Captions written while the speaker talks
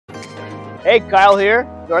Hey, Kyle here,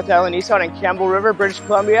 North Island Nissan in Campbell River, British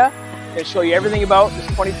Columbia. I'm going to show you everything about this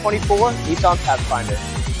 2024 Nissan Pathfinder.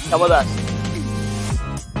 Come with us.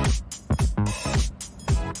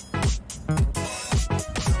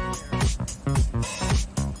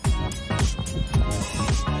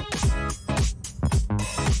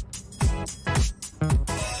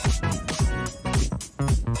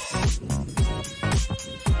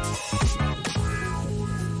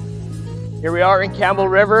 Here we are in Campbell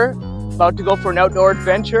River, about to go for an outdoor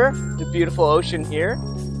adventure. The beautiful ocean here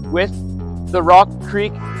with the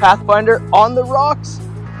Rockcreek Pathfinder on the rocks.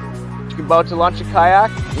 You're about to launch a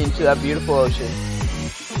kayak into that beautiful ocean.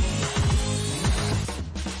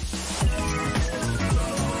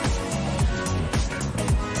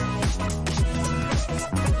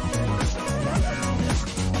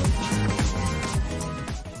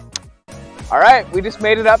 All right, we just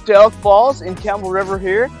made it up to Elk Falls in Campbell River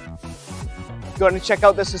here. Going to check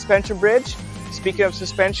out the suspension bridge. Speaking of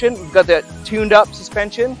suspension, we've got the tuned up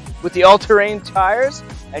suspension with the all-terrain tires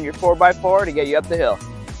and your 4x4 to get you up the hill.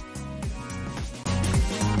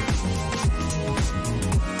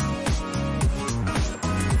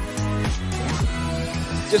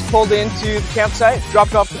 Just pulled into the campsite,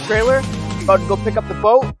 dropped off the trailer, about to go pick up the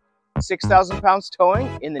boat. 6,000 pounds towing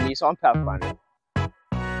in the Nissan Pathfinder.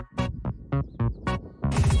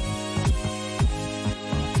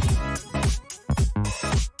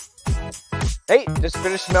 Hey, just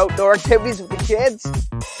finished some outdoor activities with the kids.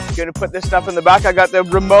 Gonna put this stuff in the back. I got the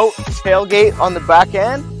remote tailgate on the back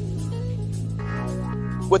end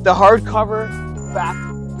with the hard cover back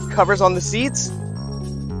covers on the seats.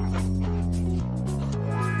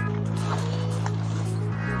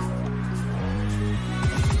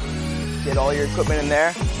 Get all your equipment in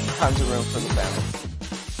there. Tons of room for the family.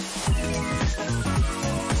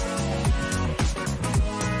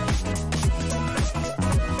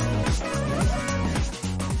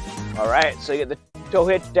 All right, so you get the tow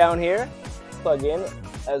hitch down here, plug in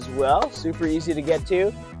as well, super easy to get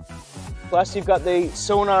to. Plus you've got the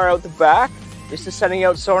sonar out the back. This is sending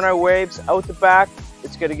out sonar waves out the back.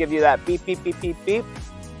 It's gonna give you that beep, beep, beep, beep, beep.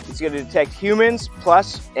 It's gonna detect humans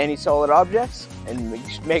plus any solid objects and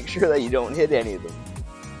make sure that you don't hit any of them.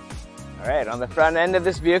 All right, on the front end of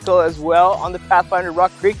this vehicle as well, on the Pathfinder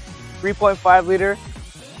Rockcreek, 3.5 liter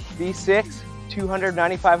V6,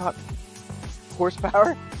 295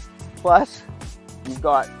 horsepower. Plus, you've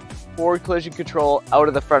got forward collision control out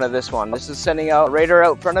of the front of this one. This is sending out radar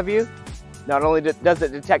out front of you. Not only does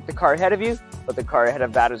it detect the car ahead of you, but the car ahead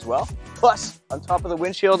of that as well. Plus, on top of the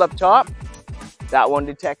windshield up top, that one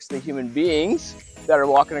detects the human beings that are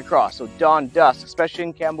walking across. So dawn, dusk, especially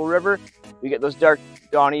in Campbell River, you get those dark,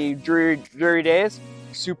 dawny, dreary days.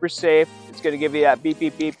 Super safe. It's going to give you that beep,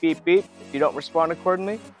 beep, beep, beep, beep. If you don't respond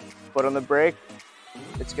accordingly, put on the brake.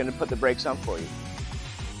 It's going to put the brakes on for you.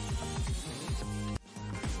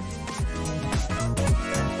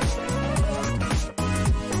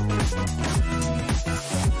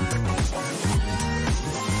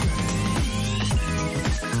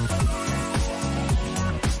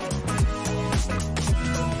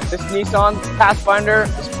 This Nissan Pathfinder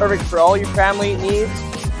is perfect for all your family needs,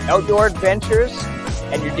 outdoor adventures,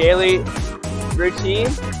 and your daily routine.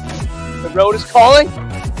 The road is calling.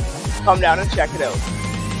 Come down and check it out.